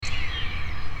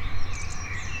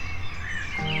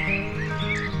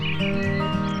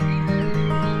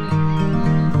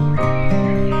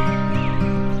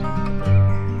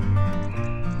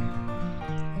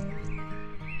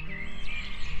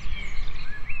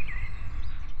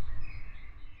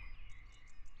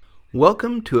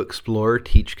Welcome to Explore,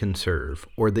 Teach, Conserve,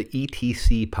 or the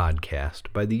ETC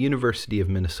podcast by the University of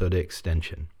Minnesota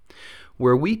Extension,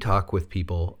 where we talk with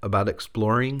people about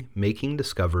exploring, making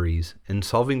discoveries, and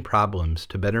solving problems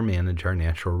to better manage our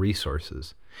natural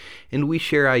resources, and we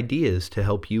share ideas to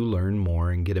help you learn more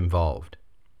and get involved.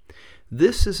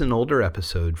 This is an older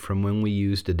episode from when we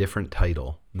used a different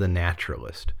title, The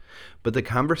Naturalist, but the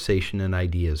conversation and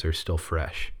ideas are still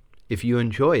fresh. If you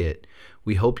enjoy it,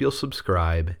 we hope you'll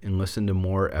subscribe and listen to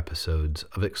more episodes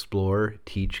of Explore,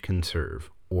 Teach,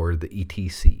 Conserve, or the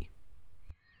ETC.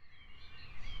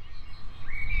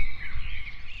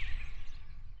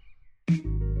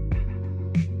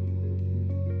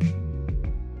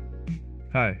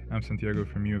 Hi, I'm Santiago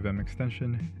from U of M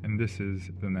Extension, and this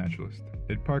is The Naturalist,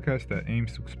 a podcast that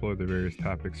aims to explore the various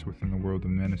topics within the world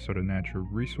of Minnesota natural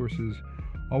resources,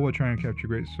 all while trying to capture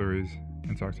great stories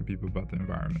and talk to people about the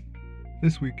environment.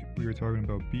 This week, we are talking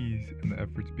about bees and the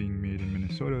efforts being made in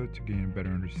Minnesota to gain a better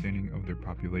understanding of their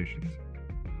populations.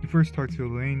 We first talked to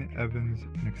Elaine Evans,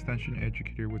 an extension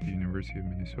educator with the University of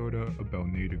Minnesota, about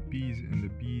native bees and the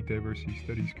bee diversity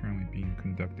studies currently being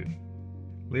conducted.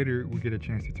 Later, we get a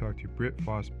chance to talk to Britt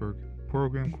Fosberg,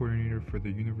 program coordinator for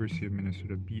the University of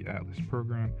Minnesota Bee Atlas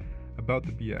program, about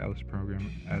the Bee Atlas program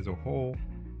as a whole,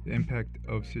 the impact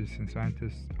of citizen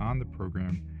scientists on the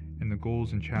program, and the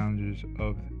goals and challenges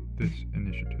of this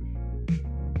initiative.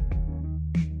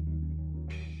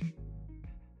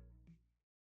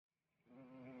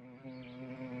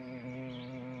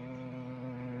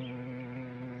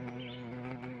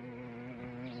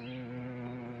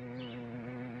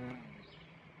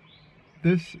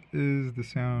 This is the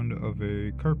sound of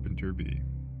a carpenter bee.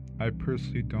 I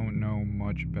personally don't know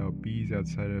much about bees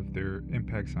outside of their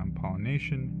impacts on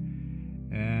pollination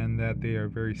and that they are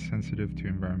very sensitive to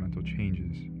environmental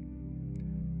changes.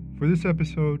 For this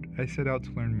episode, I set out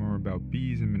to learn more about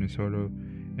bees in Minnesota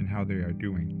and how they are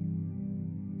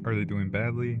doing. Are they doing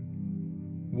badly?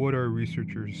 What are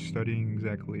researchers studying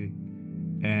exactly?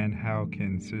 And how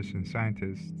can citizen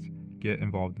scientists get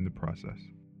involved in the process?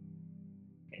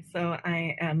 So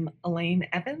I am Elaine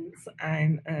Evans.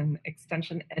 I'm an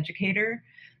extension educator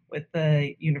with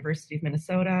the University of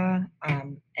Minnesota,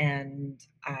 and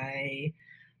I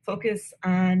focus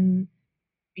on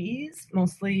bees,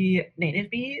 mostly native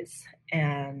bees,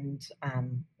 and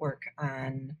work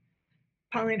on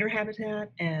pollinator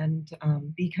habitat and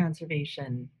bee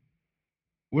conservation.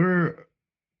 What are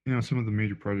some of the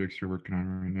major projects you're working on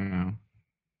right now?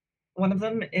 One of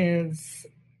them is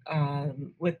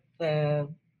with the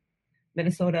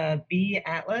Minnesota Bee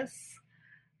Atlas.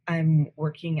 I'm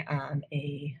working on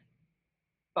a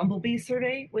bumblebee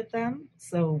survey with them.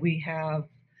 So we have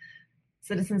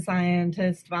citizen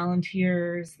scientists,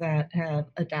 volunteers that have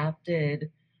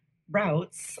adopted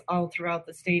routes all throughout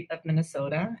the state of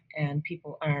Minnesota, and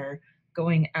people are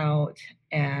going out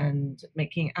and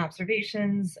making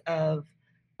observations of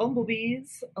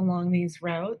bumblebees along these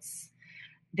routes.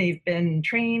 They've been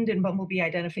trained in bumblebee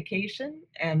identification,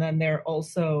 and then they're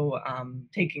also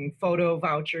taking photo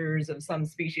vouchers of some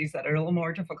species that are a little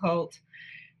more difficult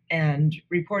and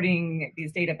reporting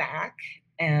these data back.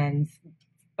 And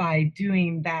by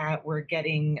doing that, we're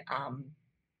getting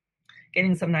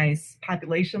some nice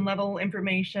population level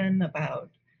information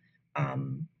about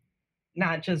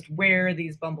not just where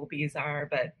these bumblebees are,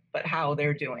 but how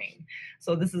they're doing.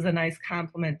 So this is a nice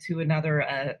complement to another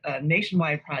a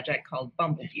nationwide project called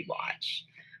Bumblebee Watch,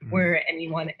 where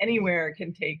anyone anywhere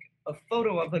can take a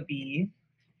photo of a bee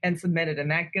and submit it,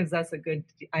 and that gives us a good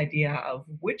idea of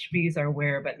which bees are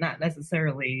where, but not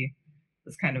necessarily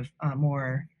this kind of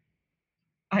more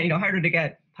harder to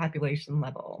get population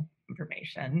level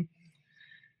information.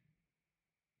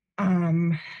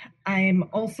 I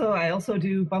also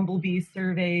do bumblebee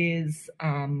surveys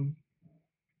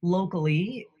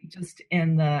locally.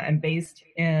 I'm based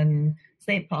in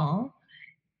St. Paul,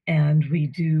 and we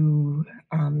do.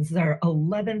 This is our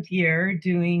 11th year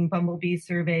doing bumblebee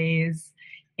surveys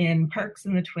in parks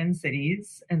in the Twin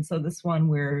Cities, and so this one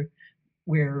we're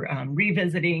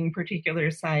revisiting particular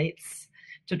sites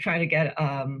to try to get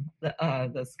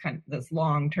this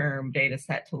long-term data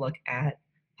set to look at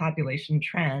population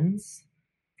trends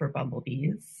for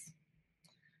bumblebees.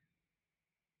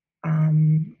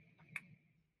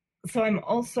 So I'm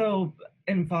also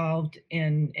involved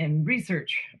in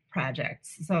research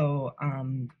projects. So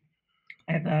I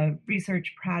have a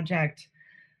research project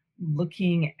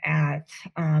looking at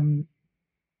asking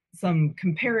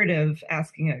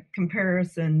a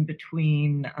comparison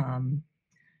between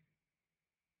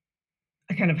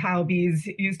kind of how bees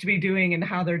used to be doing and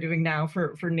how they're doing now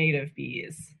for native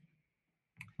bees.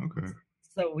 Okay.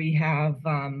 So we have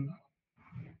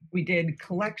We did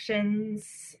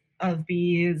collections of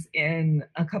bees in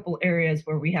a couple areas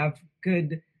where we have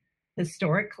good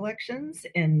historic collections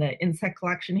in the insect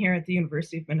collection here at the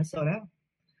University of Minnesota.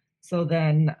 So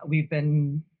then we've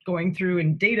been going through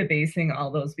and databasing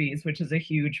all those bees, which is a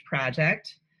huge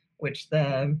project, which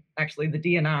the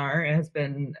DNR has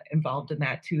been involved in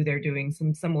that too. They're doing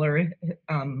some similar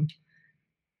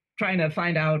trying to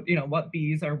find out, what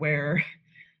bees are where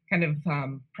kind of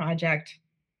project.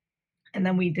 And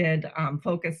then we did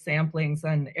focus samplings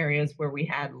on areas where we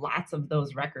had lots of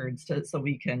those records so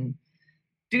we can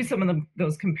do some of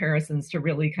those comparisons to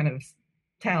really kind of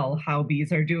tell how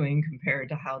bees are doing compared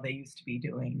to how they used to be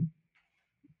doing.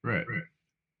 Right.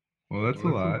 Well, that's a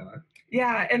lot.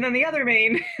 Yeah, and then the other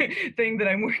main thing that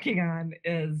I'm working on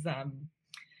is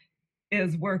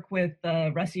work with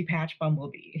the rusty patch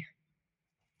bumblebee.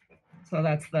 So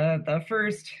that's the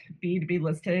first bee to be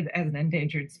listed as an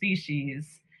endangered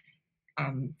species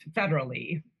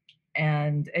federally.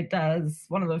 And it does,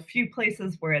 one of the few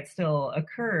places where it still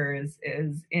occurs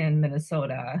is in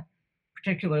Minnesota.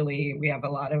 Particularly, we have a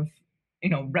lot of,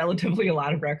 relatively a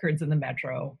lot of records in the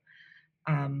metro,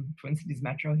 Twin Cities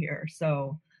metro here.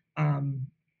 So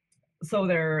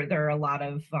there are a lot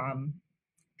of,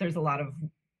 there's a lot of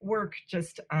work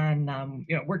just on,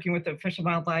 working with the Fish and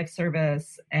Wildlife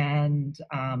Service and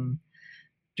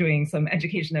doing some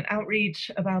education and outreach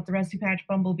about the rusty patch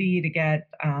bumblebee to get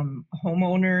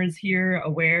homeowners here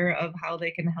aware of how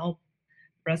they can help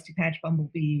rusty patch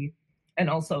bumblebee, and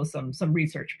also some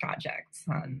research projects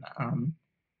on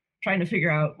trying to figure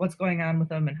out what's going on with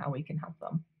them and how we can help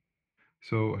them.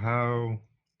 So how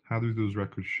do those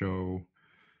records show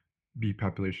bee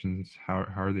populations? How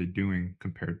are they doing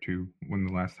compared to when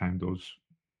the last time those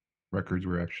records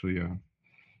were actually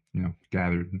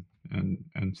gathered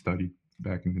and studied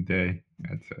back in the day,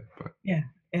 I'd say. But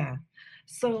yeah.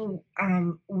 So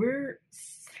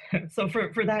so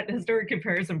for that historic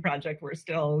comparison project, we're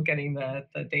still getting the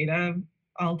data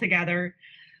all together.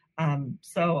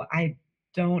 So I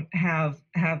don't have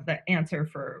the answer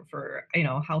for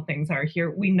how things are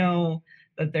here. We know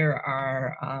that there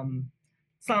are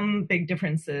some big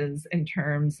differences in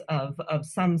terms of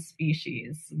some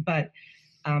species, but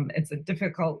it's a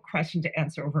difficult question to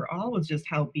answer overall with just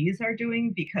how bees are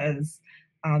doing, because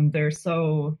they're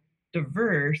so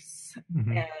diverse,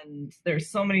 and there's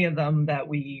so many of them that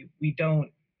we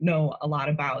don't know a lot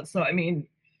about. So I mean,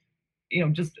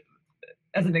 just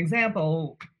as an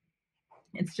example,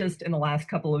 it's just in the last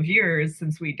couple of years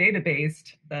since we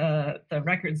databased the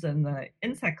records in the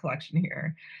insect collection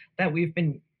here that we've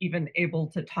been even able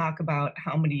to talk about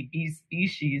how many bee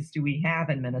species do we have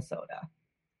in Minnesota.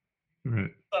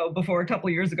 Right. So before a couple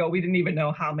of years ago, we didn't even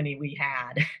know how many we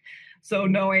had. So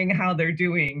knowing how they're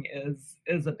doing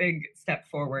is a big step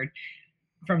forward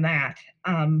from that.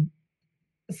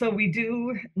 So we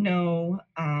do know,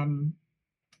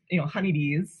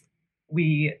 honeybees.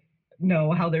 We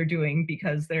know how they're doing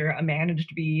because they're a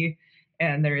managed bee,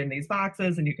 and they're in these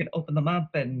boxes, and you can open them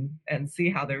up and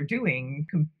see how they're doing.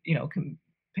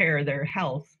 Compare their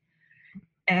health.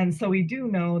 And so we do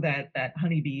know that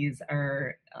honeybees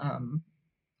are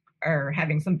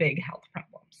having some big health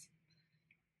problems.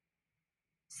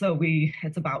 So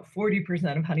it's about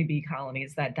 40% of honeybee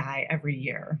colonies that die every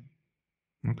year.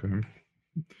 Okay.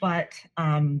 But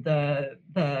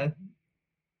the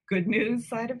good news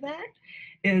side of that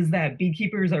is that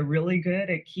beekeepers are really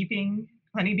good at keeping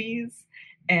honeybees,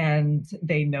 and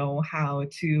they know how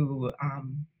to,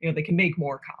 they can make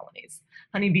more colonies.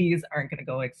 Honeybees aren't going to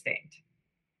go extinct.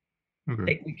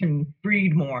 Okay. We can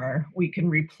breed more. We can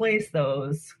replace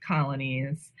those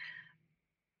colonies.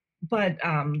 But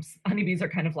honeybees are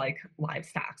kind of like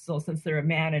livestock. So since they're a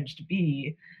managed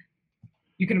bee,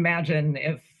 you can imagine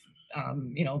if,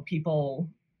 people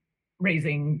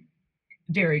raising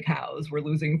dairy cows were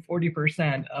losing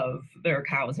 40% of their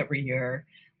cows every year,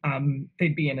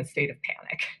 they'd be in a state of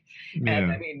panic. Yeah.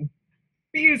 And I mean,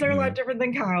 bees are a lot different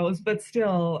than cows, but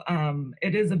still,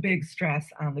 it is a big stress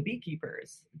on the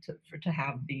beekeepers to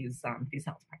have these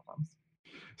health problems.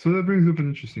 So that brings up an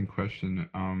interesting question.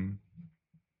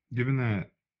 Given that,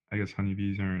 I guess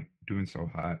honeybees aren't doing so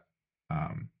hot,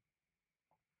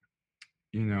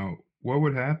 what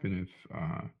would happen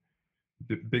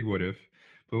if, big what if,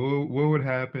 but what would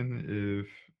happen if,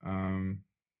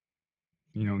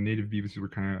 native bees were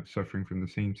kind of suffering from the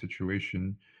same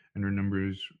situation and their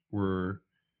numbers were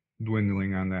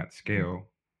dwindling on that scale?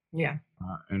 Yeah.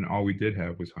 And all we did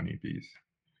have was honeybees.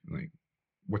 Like,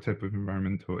 what type of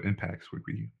environmental impacts would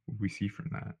we see from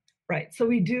that? Right. So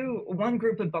we do one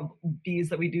group of bees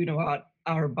that we do know about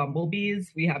are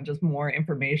bumblebees. We have just more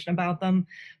information about them.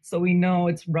 So we know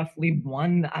it's roughly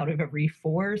one out of every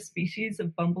four species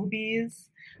of bumblebees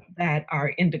that are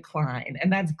in decline,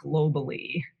 and that's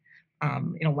globally.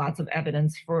 Lots of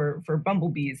evidence for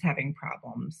bumblebees having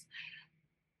problems.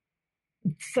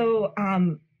 So,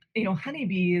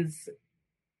 honeybees,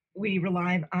 we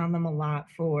rely on them a lot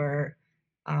for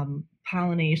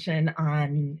pollination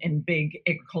on in big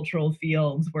agricultural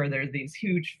fields where there's these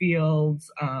huge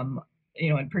fields,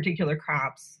 in particular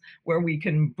crops where we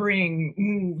can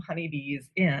move honeybees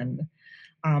in.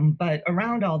 But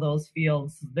around all those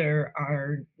fields, there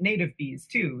are native bees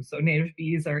too. So native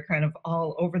bees are kind of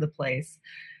all over the place,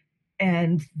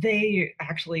 and they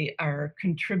actually are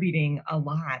contributing a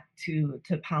lot to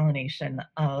pollination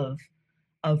of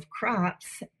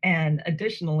crops. And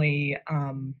additionally,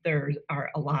 there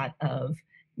are a lot of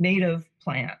native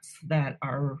plants that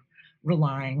are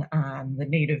relying on the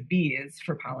native bees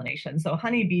for pollination. So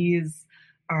honeybees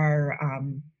are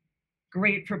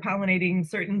great for pollinating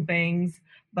certain things,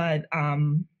 but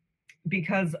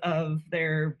because of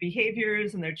their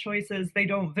behaviors and their choices, they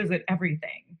don't visit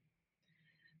everything.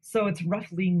 So it's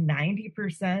roughly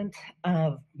 90%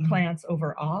 of plants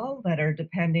overall that are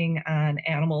depending on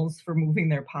animals for moving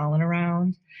their pollen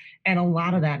around. And a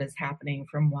lot of that is happening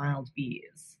from wild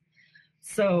bees.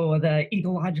 So the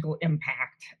ecological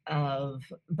impact of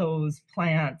those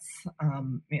plants,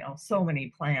 so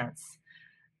many plants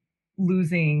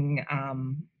losing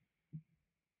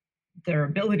their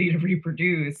ability to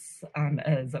reproduce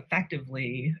as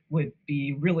effectively would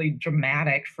be really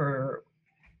dramatic for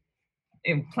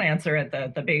plants are at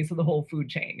the base of the whole food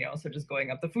chain, so just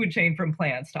going up the food chain from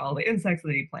plants to all the insects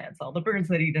that eat plants, all the birds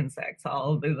that eat insects,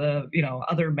 all the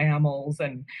other mammals,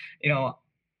 and you know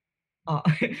uh,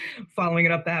 following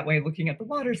it up that way, looking at the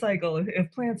water cycle.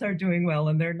 If plants are doing well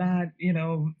and they're not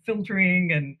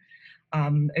filtering,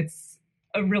 and it's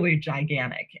a really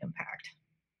gigantic impact.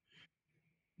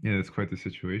 Yeah, that's quite the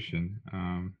situation.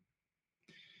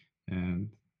 And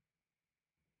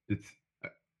it's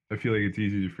I feel like it's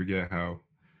easy to forget how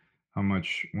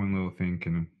much one little thing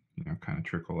can kind of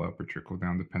trickle up or trickle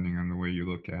down depending on the way you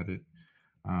look at it.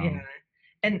 Yeah,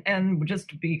 and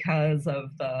just because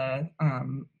of the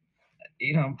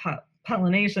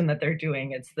pollination that they're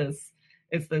doing, it's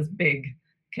this big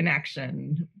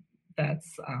connection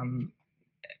that's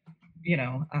you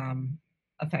know um,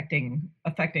 affecting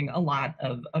a lot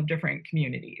of different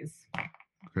communities.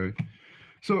 Okay,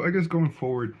 so I guess going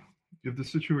forward, if the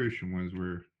situation was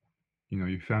where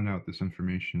you found out this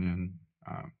information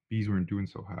and bees weren't doing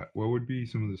so hot, what would be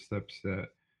some of the steps that,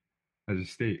 as a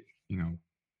state,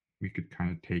 we could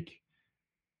kind of take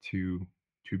to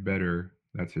better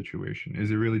that situation?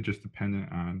 Is it really just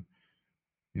dependent on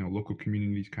local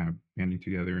communities kind of banding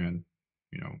together and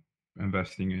you know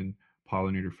investing in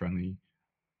pollinator friendly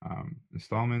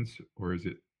installments, or is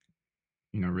it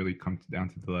really come down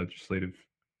to the legislative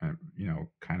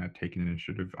kind of taking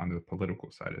initiative on the political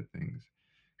side of things?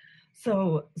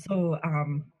 So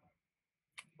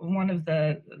one of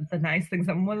the nice things,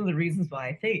 and one of the reasons why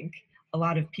I think a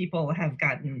lot of people have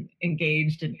gotten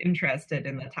engaged and interested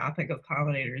in the topic of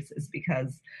pollinators is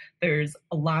because there's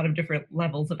a lot of different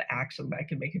levels of action that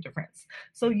can make a difference.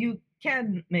 So you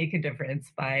can make a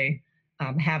difference by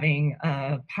having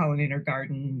a pollinator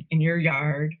garden in your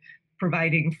yard,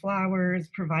 providing flowers,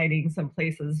 providing some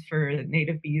places for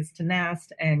native bees to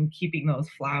nest, and keeping those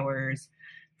flowers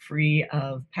free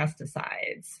of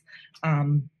pesticides.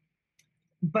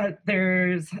 But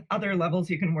there's other levels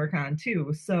you can work on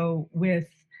too. So with,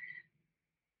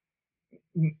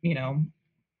 you know,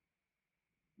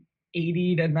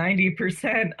 80 to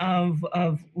 90%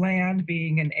 of land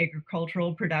being in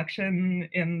agricultural production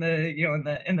in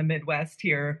the Midwest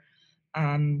here,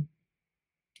 um,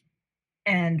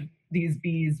 and these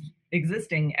bees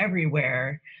existing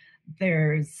everywhere,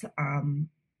 there's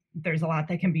a lot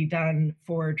that can be done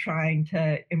for trying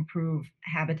to improve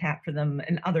habitat for them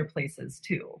in other places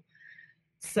too.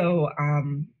 So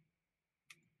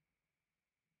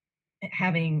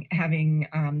having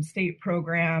state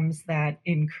programs that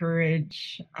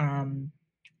encourage and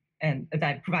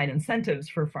that provide incentives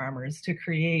for farmers to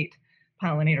create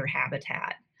pollinator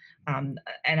habitat. And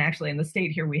actually, in the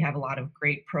state here, we have a lot of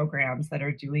great programs that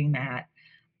are doing that.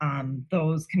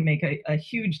 Those can make a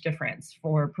huge difference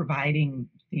for providing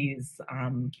these,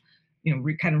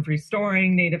 kind of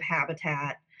restoring native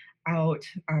habitat out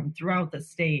throughout the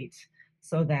state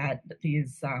so that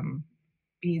these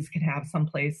bees can have some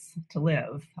place to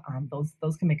live.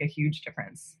 Those can make a huge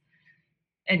difference.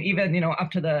 and even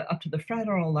up to the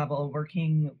federal level,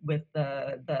 working with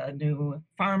the new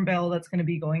farm bill that's going to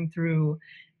be going through,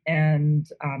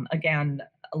 and again,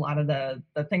 a lot of the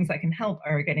things that can help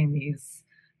are getting these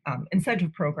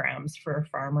incentive programs for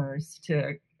farmers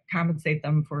to compensate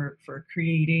them for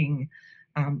creating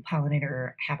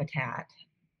pollinator habitat.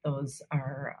 Those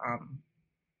are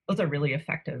really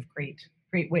effective,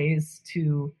 great ways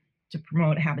to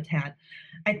promote habitat.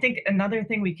 I think another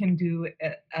thing we can do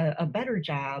a better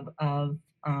job of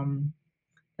in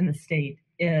the state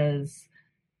is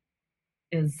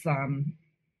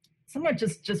somewhat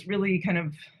just really kind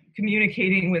of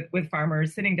communicating with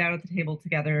farmers, sitting down at the table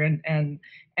together and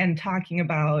talking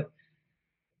about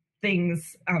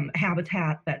things,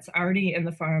 habitat that's already in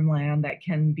the farmland that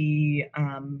can be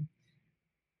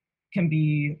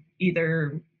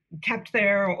either kept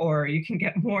there, or you can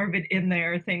get more of it in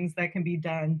there, things that can be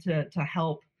done to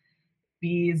help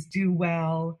bees do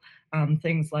well,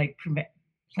 things like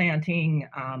planting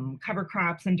cover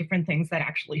crops and different things that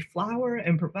actually flower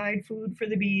and provide food for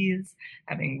the bees,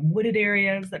 having wooded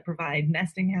areas that provide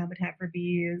nesting habitat for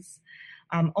bees.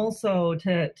 Also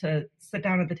to sit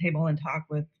down at the table and talk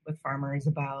with farmers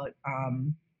about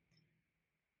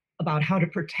how to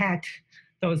protect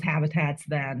those habitats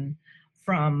then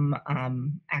from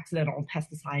accidental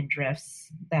pesticide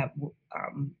drifts, that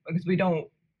because we don't,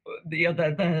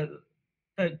 the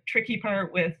tricky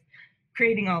part with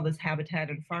creating all this habitat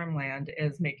and farmland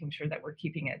is making sure that we're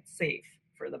keeping it safe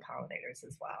for the pollinators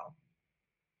as well.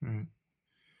 Right.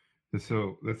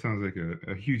 So that sounds like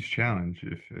a huge challenge,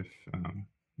 if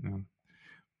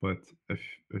but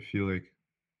I feel like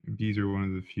bees are one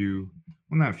of the few,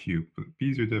 well, not few, but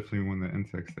bees are definitely one of the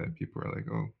insects that people are like,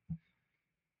 oh,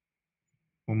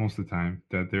 well, most of the time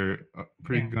that they're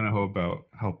pretty gung-ho about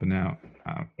helping out.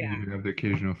 You have the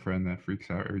occasional friend that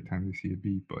freaks out every time they see a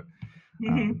bee, but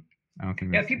I don't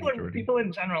think that's people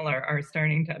in general are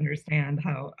starting to understand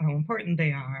how important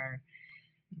they are.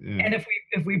 Yeah. And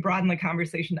if we broaden the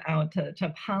conversation out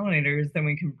to pollinators, then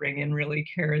we can bring in really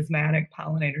charismatic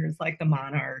pollinators like the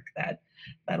monarch that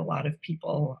a lot of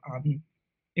people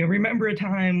remember a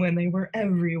time when they were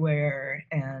everywhere,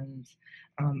 and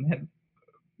have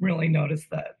really noticed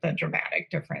the dramatic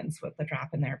difference with the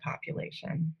drop in their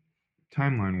population.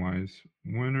 Timeline wise,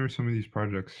 when are some of these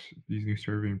projects, these new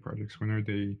surveying projects, when are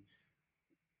they,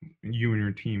 you and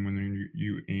your team, when are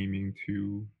you aiming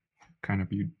to kind of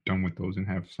be done with those and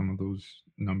have some of those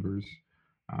numbers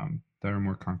that are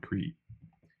more concrete?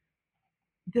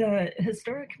 The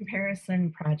historic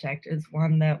comparison project is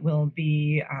one that will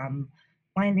be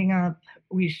winding up.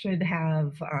 We should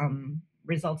have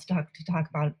results to talk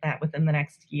about that within the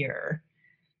next year.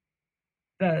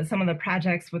 Some of the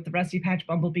projects with the Rusty Patch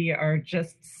Bumblebee are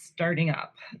just starting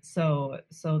up, so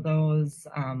those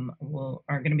are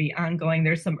going to be ongoing.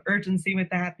 There's some urgency with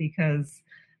that because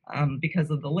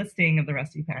of the listing of the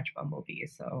Rusty Patch Bumblebee.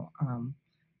 So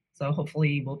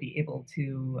hopefully we'll be able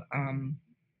to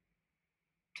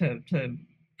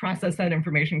process that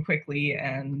information quickly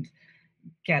and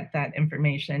get that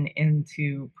information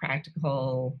into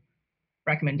practical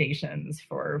recommendations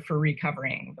for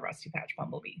recovering the Rusty Patch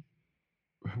Bumblebee.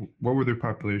 What were their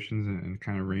populations and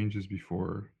kind of ranges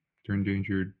before their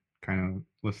endangered kind of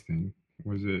listing?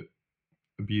 Was it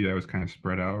a bee that was kind of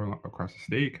spread out across the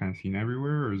state, kind of seen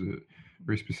everywhere, or is it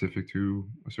very specific to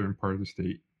a certain part of the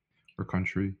state or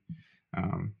country?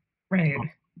 Right.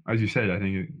 As you said, I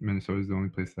think Minnesota is the only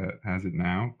place that has it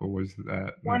now, but was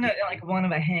that one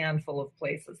of a handful of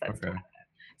places that's got it?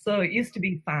 So it used to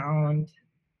be found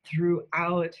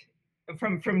throughout.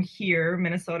 From here,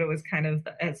 Minnesota was kind of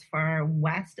as far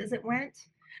west as it went,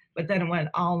 but then it went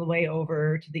all the way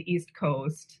over to the East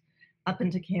Coast, up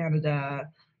into Canada,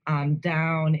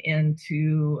 down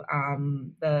into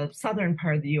the southern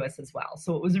part of the US as well.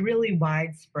 So it was really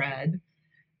widespread,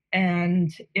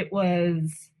 and it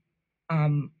was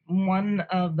one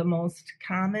of the most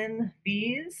common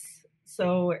bees.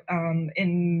 So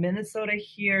in Minnesota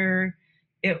here,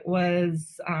 it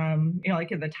was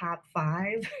like in the top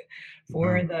 5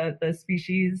 for the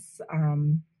species,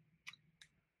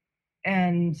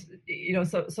 and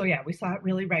so yeah, we saw it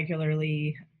really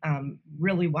regularly,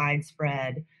 really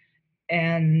widespread,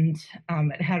 and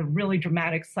it had a really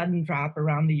dramatic sudden drop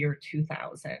around the year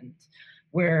 2000,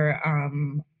 where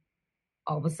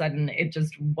all of a sudden it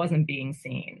just wasn't being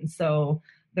seen. So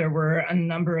there were a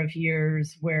number of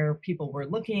years where people were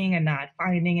looking and not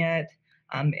finding it.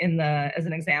 As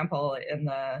an example, in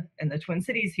the Twin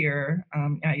Cities here,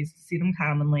 I used to see them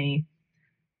commonly.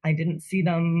 I didn't see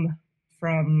them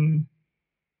from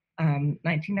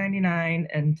 1999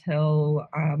 until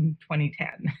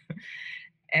 2010.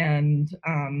 and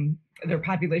their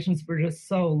populations were just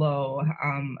so low.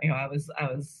 I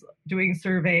was doing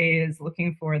surveys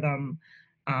looking for them,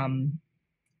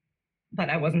 but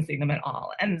I wasn't seeing them at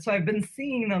all. And so I've been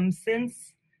seeing them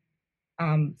since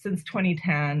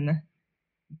 2010,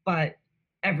 but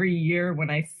every year when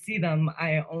I see them,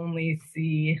 I only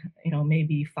see,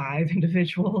 maybe 5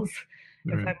 individuals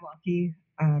if I'm lucky.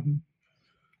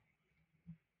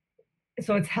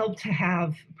 So it's helped to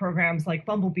have programs like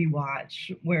Bumblebee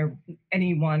Watch, where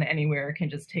anyone anywhere can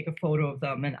just take a photo of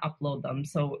them and upload them.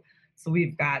 So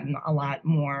we've gotten a lot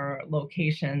more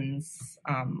locations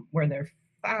where they're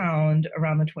found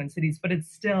around the Twin Cities, but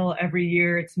it's still every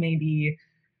year it's maybe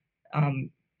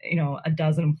a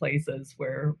dozen places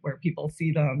where people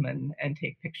see them and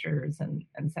take pictures and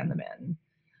send them in.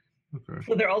 Okay.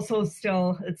 So they're also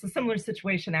still, it's a similar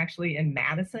situation actually in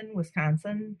Madison,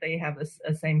 Wisconsin. They have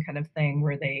a same kind of thing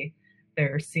where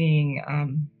they're seeing,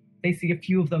 they see a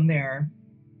few of them there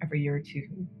every year or two.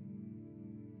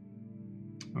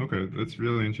 Okay, that's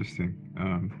really interesting.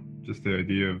 Just the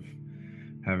idea of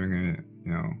having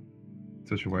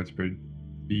such a widespread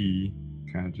bee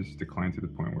kind of just decline to the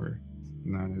point where it's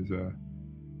not as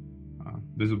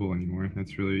visible anymore.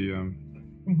 That's really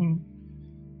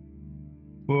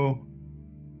well,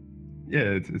 yeah,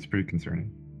 it's pretty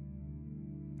concerning.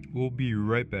 We'll be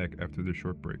right back after the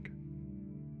short break.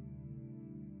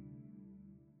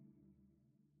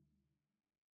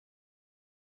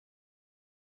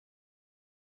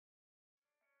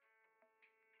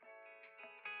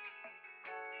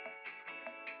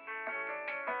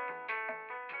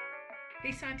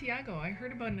 Hey Santiago, I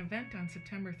heard about an event on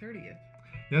September 30th.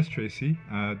 Yes, Tracy.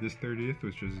 This 30th,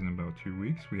 which is in about 2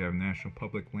 weeks, we have National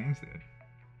Public Lands Day.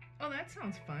 Oh, that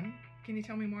sounds fun. Can you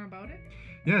tell me more about it?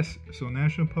 Yes, so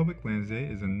National Public Lands Day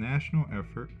is a national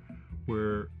effort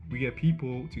where we get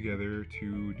people together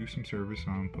to do some service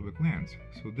on public lands.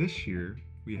 So this year,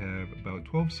 we have about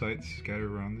 12 sites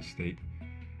scattered around the state,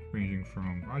 ranging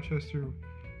from Rochester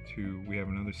to, we have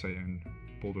another site in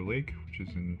Boulder Lake, which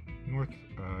is in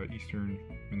northeastern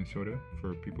Minnesota,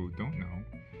 for people who don't know.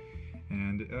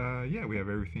 And we have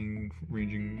everything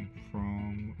ranging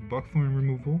from buckthorn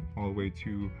removal all the way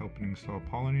to helping install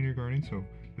pollinator gardening, so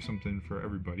there's something for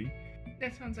everybody.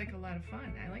 That sounds like a lot of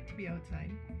fun. I like to be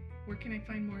outside. Where can I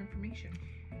find more information?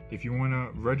 If you want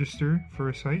to register for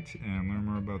a site and learn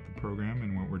more about the program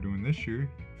and what we're doing this year,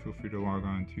 feel free to log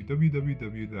on to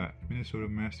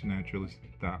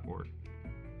www.minnesotamasternaturalist.org.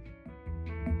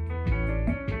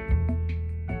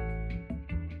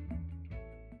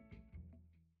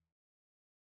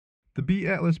 The Bee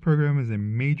Atlas program is a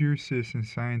major citizen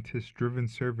scientist-driven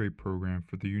survey program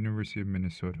for the University of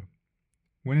Minnesota.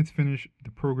 When it's finished,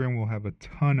 the program will have a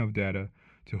ton of data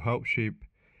to help shape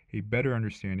a better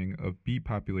understanding of bee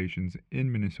populations in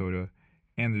Minnesota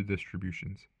and their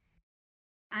distributions.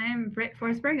 I'm Britt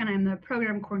Forsberg, and I'm the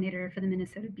program coordinator for the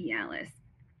Minnesota Bee Atlas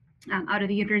out of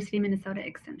the University of Minnesota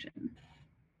Extension.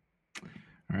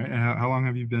 All right, and how long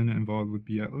have you been involved with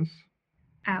Bee Atlas?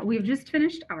 We've just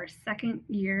finished our second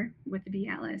year with the Bee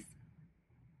Atlas.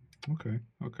 Okay.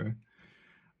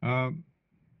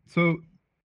 So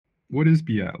what is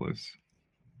Bee Atlas?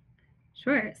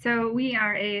 Sure. So we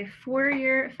are a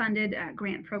 4-year funded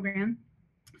grant program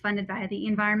funded by the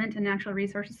Environment and Natural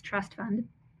Resources Trust Fund.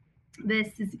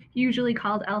 This is usually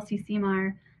called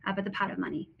LCCMAR, but the pot of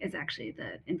money is actually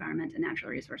the Environment and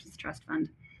Natural Resources Trust Fund.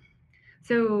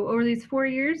 So over these 4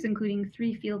 years, including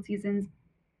 3 field seasons,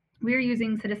 we're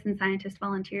using citizen scientist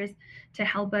volunteers to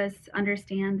help us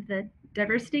understand the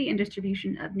diversity and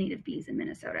distribution of native bees in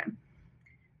Minnesota.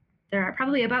 There are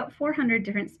probably about 400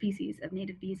 different species of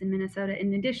native bees in Minnesota,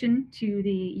 in addition to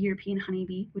the European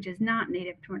honeybee, which is not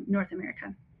native to North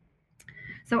America.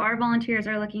 So our volunteers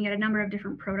are looking at a number of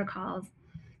different protocols,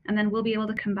 and then we'll be able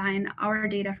to combine our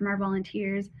data from our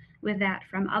volunteers with that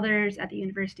from others at the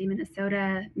University of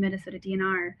Minnesota, Minnesota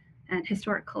DNR, and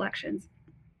historic collections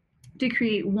to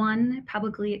create one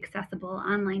publicly accessible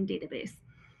online database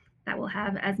that will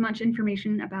have as much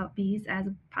information about bees as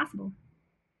possible.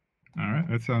 All right,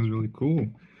 that sounds really cool.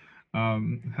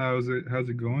 How's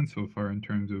it going so far in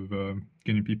terms of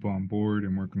getting people on board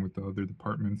and working with the other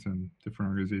departments and different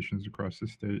organizations across the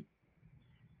state?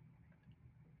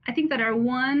 I think that our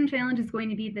one challenge is going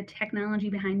to be the technology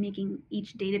behind making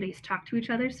each database talk to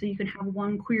each other, so you can have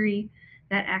one query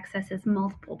that accesses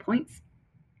multiple points.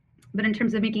 But in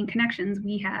terms of making connections,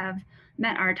 we have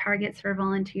met our targets for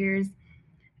volunteers.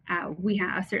 We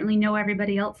certainly know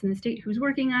everybody else in the state who's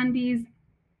working on bees.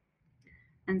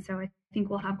 And so I think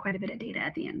we'll have quite a bit of data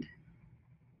at the end.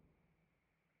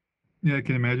 Yeah, I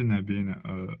can imagine that being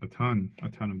a ton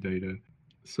of data.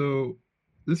 So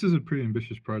This is a pretty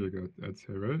ambitious project, I'd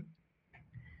say, right?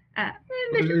 Or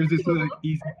Mission is this doable. like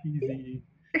easy peasy,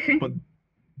 but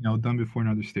done before in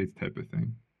other states type of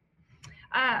thing?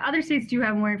 Other states do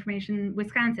have more information.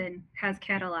 Wisconsin has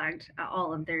cataloged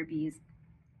all of their bees.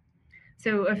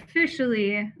 So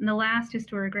officially, in the last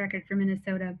historic record for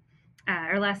Minnesota,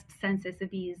 our last census of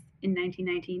bees in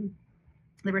 1919,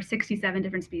 there were 67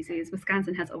 different species.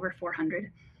 Wisconsin has over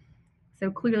 400.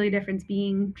 So clearly, the difference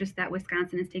being just that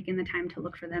Wisconsin has taken the time to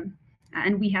look for them,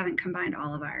 and we haven't combined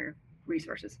all of our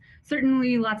resources.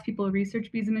 Certainly, lots of people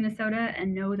research bees in Minnesota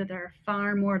and know that there are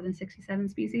far more than 67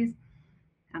 species.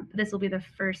 But this will be the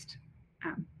first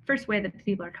way that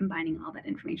people are combining all that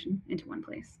information into one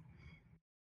place.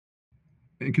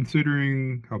 And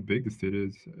considering how big the state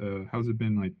is, how's it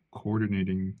been like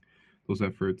coordinating those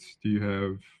efforts? Do you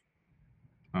have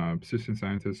assistant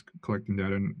scientists collecting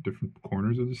data in different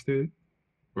corners of the state,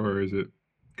 or is it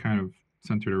kind of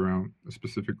centered around a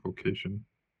specific location?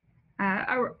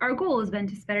 Our goal has been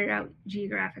to spread it out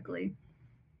geographically.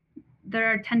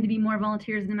 There tend to be more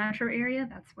volunteers in the metro area.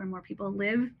 That's where more people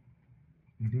live.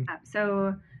 Mm-hmm.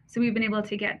 So we've been able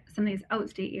to get some of these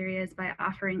outstate areas by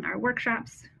offering our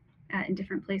workshops in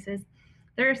different places.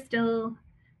 There are still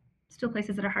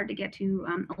places that are hard to get to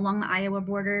along the Iowa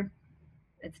border.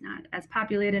 It's not as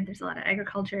populated. There's a lot of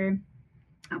agriculture,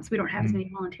 so we don't have as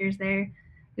many volunteers there.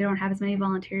 We don't have as many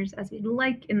volunteers as we'd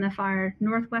like in the far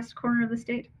northwest corner of the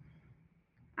state.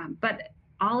 But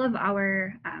all of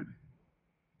the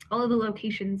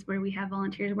locations where we have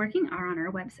volunteers working are on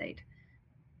our website.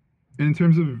 And in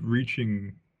terms of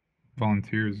reaching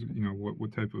volunteers,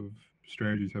 what type of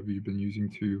strategies have you been using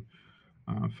to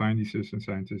find these citizen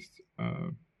scientists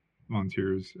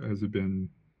volunteers? Has it been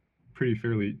pretty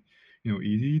fairly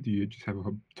easy? Do you just have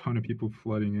a ton of people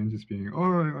flooding in just being,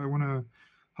 I want to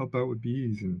help out with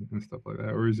bees and stuff like that?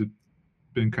 Or has it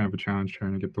been kind of a challenge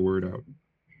trying to get the word out?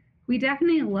 We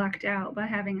definitely lucked out by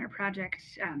having our project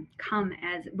come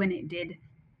as when it did,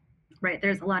 right?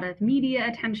 There's a lot of media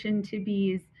attention to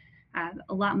bees.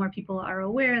 A lot more people are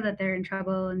aware that they're in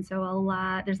trouble, and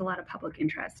so there's a lot of public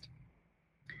interest.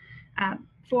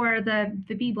 For the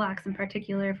bee blocks in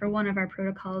particular, for one of our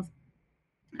protocols,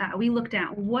 we looked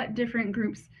at what different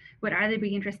groups would either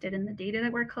be interested in the data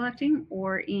that we're collecting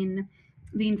or in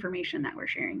the information that we're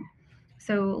sharing.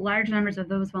 So large numbers of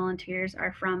those volunteers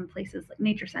are from places like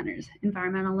nature centers,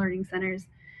 environmental learning centers.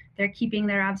 They're keeping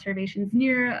their observations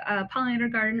near a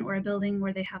pollinator garden or a building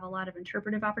where they have a lot of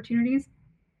interpretive opportunities.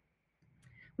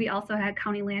 We also had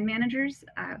county land managers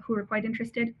who were quite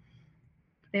interested.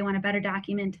 They want to better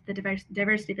document the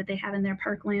diversity that they have in their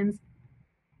parklands.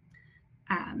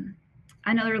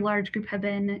 Another large group have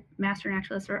been master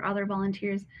naturalists or other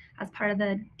volunteers as part of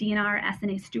the DNR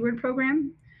SNA Steward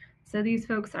program. So these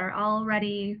folks are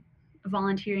already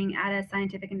volunteering at a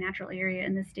scientific and natural area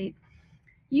in the state,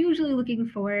 usually looking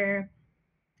for,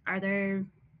 are there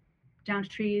downed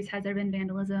trees? Has there been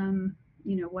vandalism?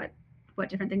 What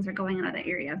different things are going on in that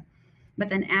area? But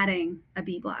then adding a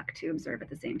bee block to observe at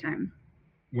the same time.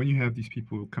 When you have these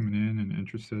people coming in and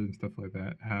interested and stuff like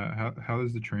that, how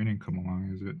does the training come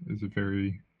along? Is it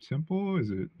very simple? Is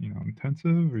it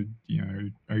intensive, or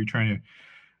are you trying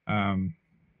to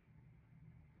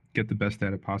get the best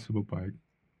data possible by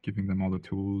giving them all the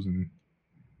tools and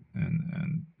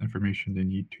information they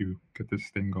need to get this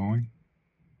thing going?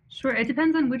 Sure, it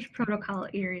depends on which protocol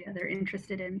area they're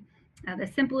interested in. The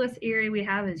simplest area we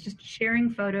have is just sharing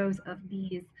photos of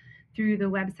bees through the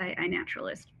website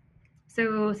iNaturalist.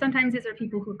 So sometimes these are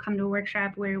people who come to a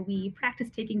workshop where we practice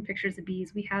taking pictures of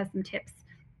bees. We have some tips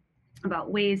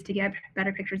about ways to get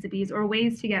better pictures of bees or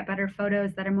ways to get better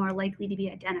photos that are more likely to be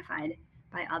identified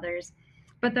by others.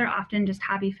 But they're often just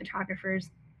hobby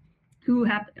photographers who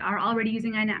are already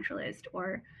using iNaturalist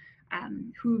or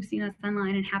who've seen us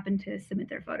online and happen to submit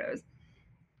their photos.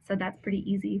 So that's pretty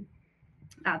easy.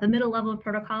 The middle level of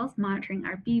protocols, monitoring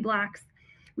our bee blocks.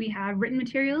 We have written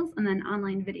materials and then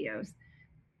online videos.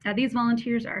 These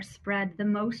volunteers are spread the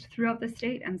most throughout the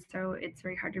state, and so it's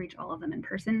very hard to reach all of them in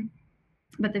person.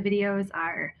 But the videos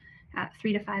are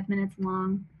 3 to 5 minutes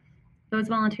long. Those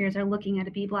volunteers are looking at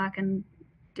a bee block and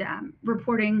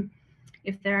reporting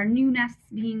if there are new nests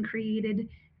being created,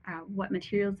 what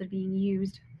materials are being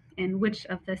used, and which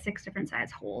of the 6 different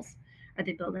size holes are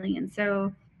they building in.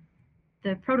 So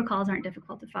the protocols aren't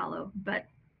difficult to follow, but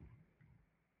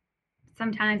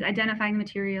sometimes identifying the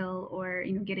material or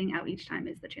getting out each time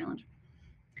is the challenge.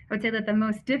 I would say that the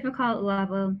most difficult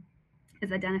level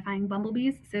is identifying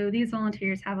bumblebees. So these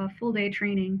volunteers have a full day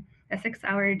training, a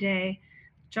 6-hour day,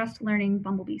 just learning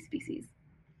bumblebee species.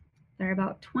 There are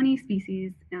about 20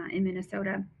 species in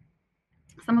Minnesota.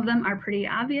 Some of them are pretty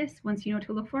obvious once you know what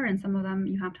to look for, and some of them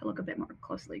you have to look a bit more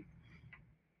closely.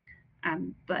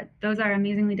 But those are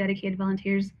amazingly dedicated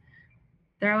volunteers.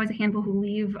 There are always a handful who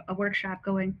leave a workshop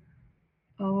going,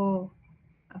 oh,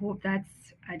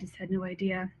 I just had no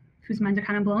idea, whose minds are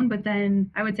kind of blown. But then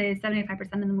I would say 75% of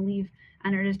them leave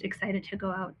and are just excited to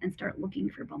go out and start looking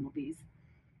for bumblebees.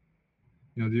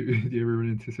 Do you ever run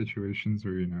into situations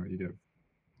where, you get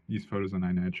these photos on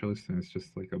iNaturalist and it's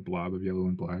just like a blob of yellow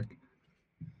and black?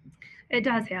 It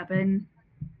does happen.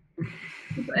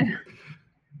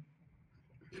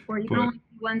 Or you can only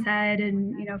see one side,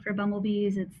 and for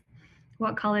bumblebees, it's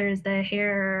what color is the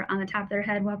hair on the top of their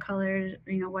head, what color,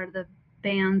 what are the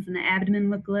bands and the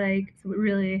abdomen look like. So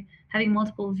really having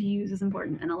multiple views is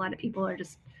important, and a lot of people are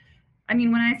just,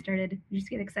 when I started, you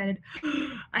just get excited.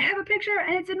 I have a picture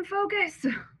and it's in focus.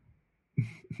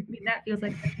 That feels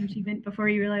like an achievement before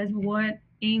you realize what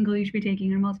angle you should be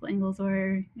taking, or multiple angles,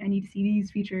 or I need to see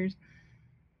these features.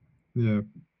 Yeah,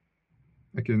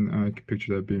 I can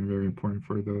picture that being very important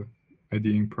for the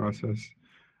IDing process.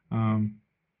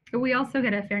 We also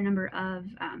get a fair number of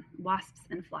wasps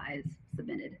and flies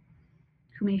submitted,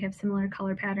 who may have similar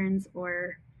color patterns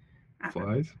or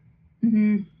flies.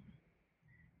 Mm-hmm.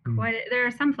 There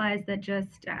are some flies that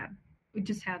just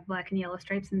have black and yellow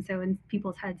stripes, and so in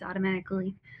people's heads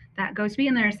automatically that goes to bee.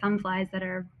 And there are some flies that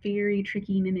are very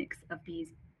tricky mimics of bees,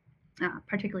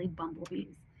 particularly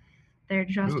bumblebees. They're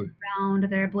just round,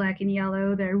 they're black and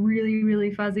yellow, they're really,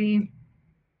 really fuzzy.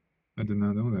 I did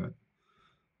not know that.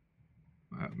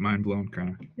 Mind blown, kind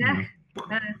of. Yeah.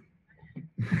 The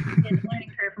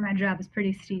learning curve for my job is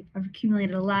pretty steep. I've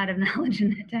accumulated a lot of knowledge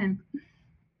in that time.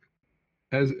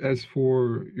 As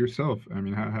for yourself,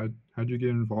 how'd you get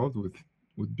involved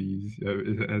with bees?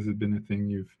 Has it been a thing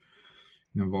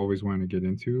you've always wanted to get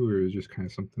into, or is it just kind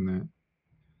of something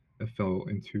that fell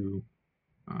into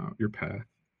your path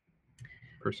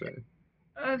per se?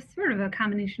 Sort of a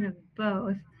combination of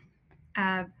both.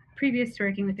 Previous to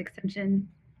working with Extension,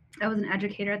 I was an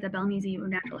educator at the Bell Museum of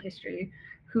Natural History,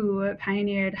 who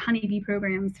pioneered honeybee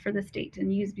programs for the state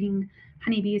and using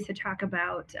honeybees to talk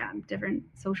about different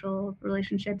social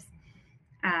relationships,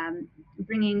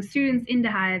 bringing students into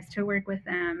hives to work with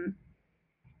them.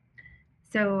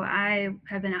 So I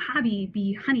have been a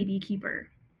honeybee keeper,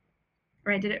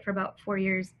 or I did it for about 4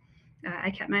 years.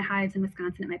 I kept my hives in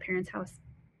Wisconsin at my parents' house.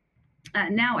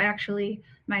 Now, actually,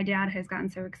 my dad has gotten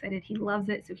so excited. He loves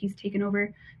it, so he's taken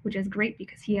over, which is great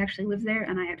because he actually lives there,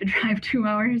 and I have to drive 2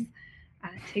 hours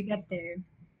to get there.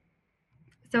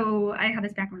 So I have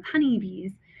this background with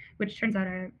honeybees, which turns out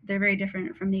they're very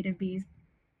different from native bees.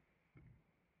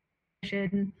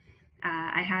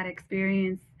 I had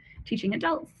experience teaching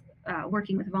adults,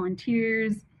 working with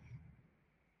volunteers.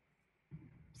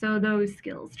 So those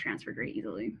skills transfer very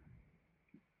easily.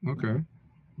 Okay.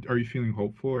 Are you feeling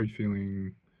hopeful? Are you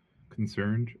feeling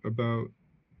concerned about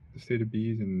the state of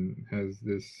bees? And has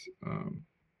this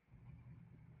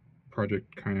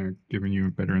project kind of given you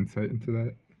a better insight into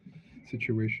that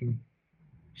situation?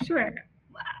 Sure.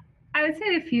 I would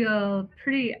say I feel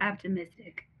pretty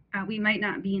optimistic. We might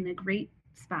not be in a great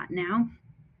spot now,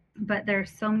 but there are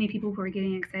so many people who are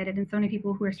getting excited, and so many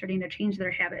people who are starting to change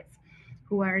their habits,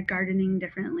 who are gardening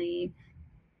differently,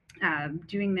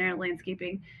 doing their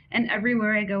landscaping. And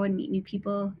everywhere I go and meet new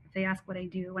people, if they ask what I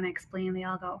do, when I explain, they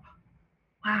all go,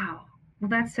 wow, well,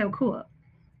 that's so cool.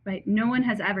 Right? No one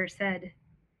has ever said,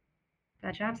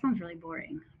 that job sounds really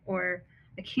boring, or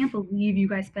I can't believe you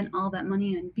guys spent all that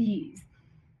money on bees.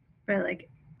 But like,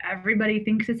 everybody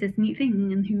thinks it's this neat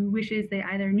thing and who wishes they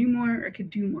either knew more or could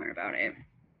do more about it.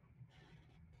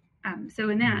 So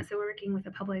in that, so we're working with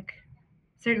the public,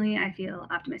 certainly I feel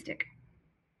optimistic.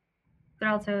 There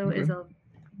also is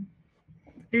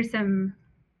there's some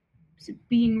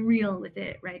being real with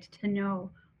it, right? To know,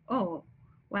 oh,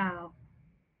 wow,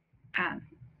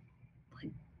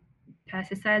 like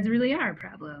pesticides really are a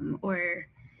problem, or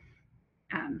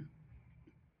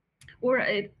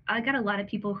I got a lot of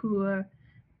people who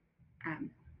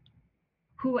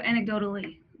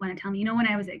anecdotally want to tell me, when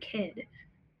I was a kid,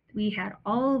 we had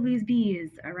all of these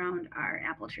bees around our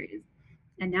apple trees,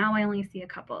 and now I only see a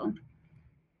couple.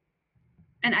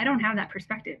 And I don't have that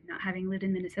perspective, not having lived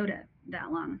in Minnesota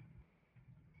that long.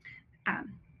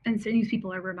 And so these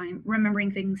people are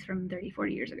remembering things from 30,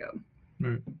 40 years ago.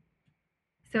 Right.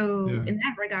 So in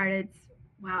that regard, it's,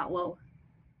 wow, well,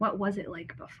 what was it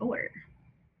like before?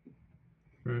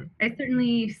 Right. I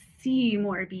certainly see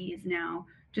more bees now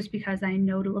just because I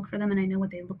know to look for them and I know what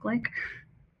they look like.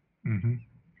 Mm-hmm.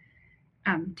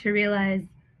 To realize,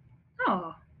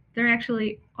 oh, there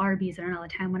actually are bees around all the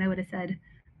time, when I would have said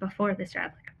before this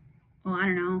job, like, well, I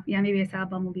don't know. Yeah, maybe I saw a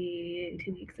bumblebee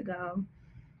 2 weeks ago.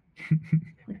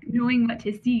 Like, knowing what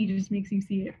to see just makes you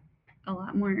see it a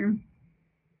lot more.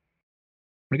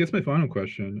 I guess my final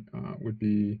question would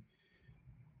be,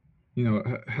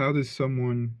 how does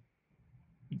someone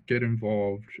get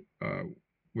involved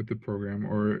with the program,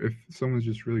 or if someone's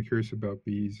just really curious about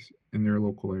bees in their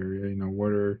local area,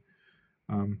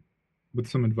 um,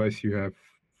 what's some advice you have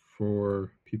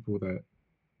for people that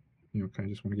kind of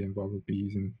just want to get involved with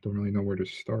bees and don't really know where to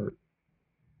start?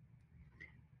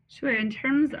 Sure. In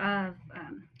terms of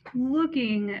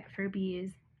looking for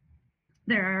bees,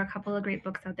 there are a couple of great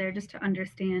books out there just to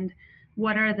understand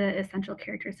what are the essential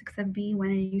characteristics of a bee. When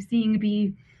are you seeing a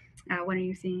bee? When are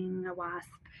you seeing a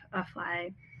wasp, a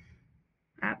fly?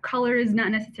 Color is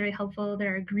not necessarily helpful.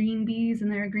 There are green bees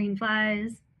and there are green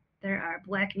flies. There are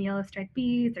black and yellow striped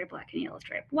bees. There are black and yellow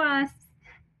striped wasps.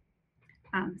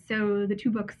 So the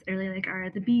two books I really like are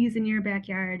The Bees in Your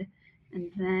Backyard,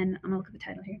 and then I'm gonna look at the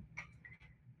title here.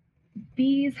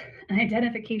 Bees, an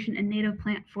Identification and Native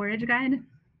Plant Forage Guide.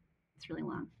 It's really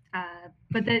long,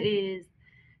 but that is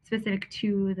specific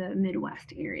to the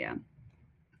Midwest area.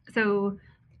 So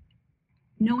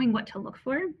knowing what to look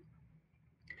for,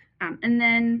 and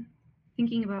then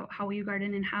thinking about how you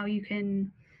garden and how you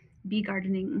can be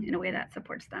gardening in a way that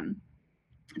supports them.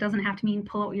 It doesn't have to mean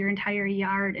pull out your entire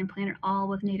yard and plant it all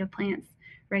with native plants,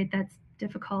 right? That's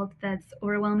difficult, that's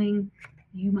overwhelming.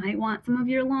 You might want some of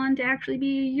your lawn to actually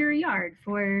be your yard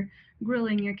for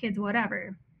grilling your kids,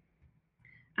 whatever.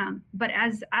 But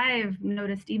as I've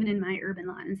noticed, even in my urban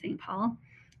lawn in St. Paul,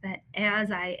 that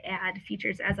as I add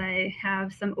features, as I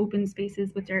have some open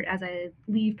spaces with dirt, as I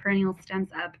leave perennial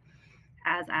stems up,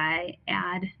 as I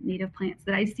add native plants,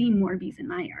 that I see more bees in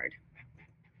my yard.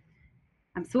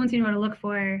 So once you know what to look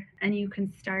for and you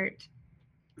can start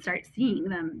seeing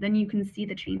them, then you can see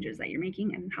the changes that you're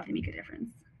making and how they make a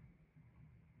difference.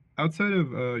 Outside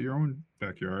of your own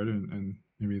backyard and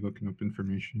maybe looking up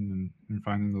information and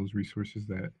finding those resources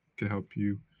that could help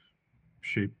you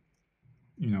shape,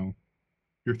 your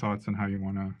thoughts on how you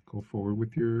want to go forward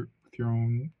with your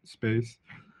own space,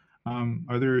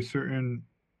 are there certain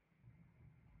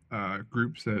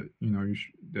groups that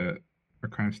that are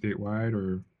kind of statewide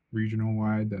or regional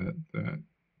wide that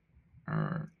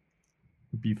are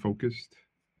bee focused?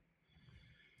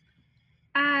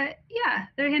 Yeah,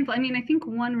 there are a handful. I mean, I think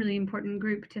one really important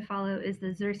group to follow is the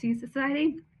Xerces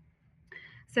Society.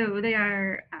 So they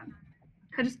are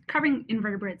just covering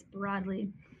invertebrates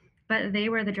broadly, but they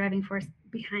were the driving force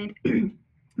behind,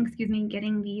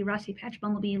 getting the rusty patch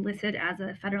bumblebee listed as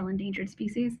a federal endangered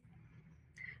species.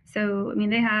 So, I mean,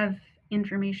 they have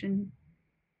information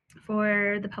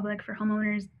for the public, for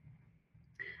homeowners.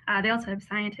 They also have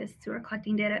scientists who are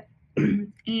collecting data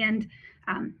and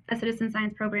a citizen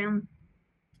science program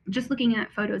just looking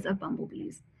at photos of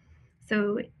bumblebees.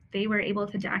 So they were able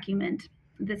to document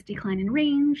this decline in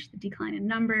range, the decline in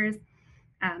numbers,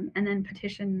 and then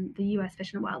petition the U.S.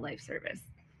 Fish and Wildlife Service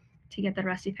to get the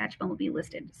rusty patch bumblebee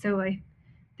listed. So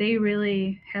they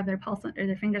really have their pulse or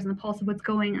their fingers on the pulse of what's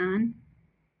going on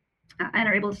and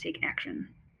are able to take action.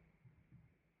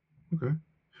 Okay.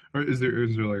 Is there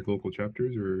like local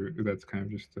chapters, or that's kind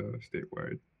of just a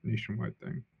statewide, nationwide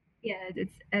thing? Yeah,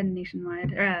 it's a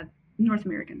nationwide, North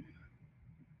American.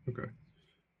 Okay.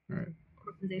 All right.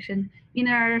 Organization. I mean,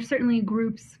 there are certainly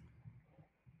groups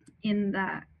in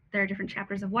that there are different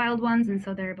chapters of Wild Ones, and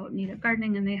so they're about native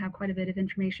gardening, and they have quite a bit of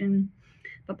information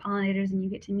about pollinators, and you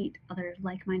get to meet other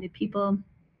like-minded people.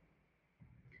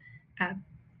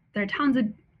 There are tons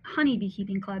of honey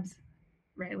beekeeping clubs,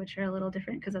 right, which are a little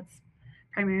different because that's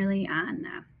primarily on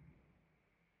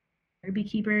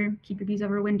beekeeper, keep your bees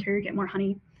over winter, get more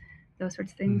honey, those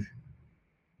sorts of things.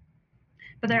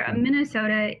 But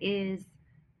Minnesota is,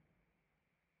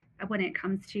 when it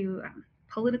comes to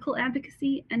political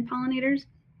advocacy and pollinators,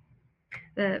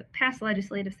 the past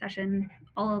legislative session,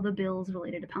 all of the bills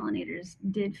related to pollinators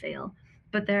did fail,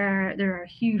 but there are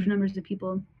huge numbers of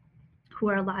people who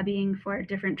are lobbying for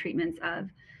different treatments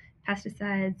of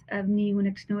pesticides, of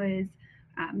neonicotinoids,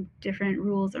 different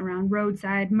rules around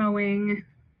roadside mowing.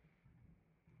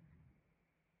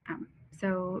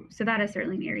 So that is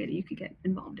certainly an area that you could get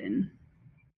involved in.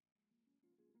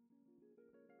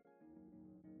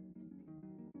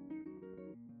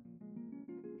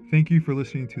 Thank you for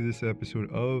listening to this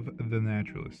episode of The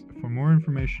Naturalist. For more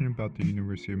information about the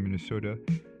University of Minnesota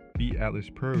Bee Atlas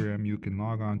program, you can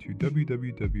log on to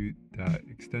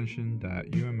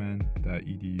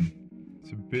www.extension.umn.edu.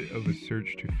 It's a bit of a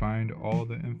search to find all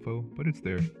the info, but it's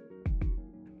there.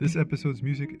 This episode's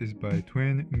music is by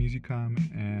Twin Musicom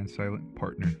and Silent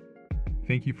Partner.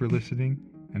 Thank you for listening,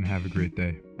 and have a great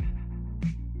day.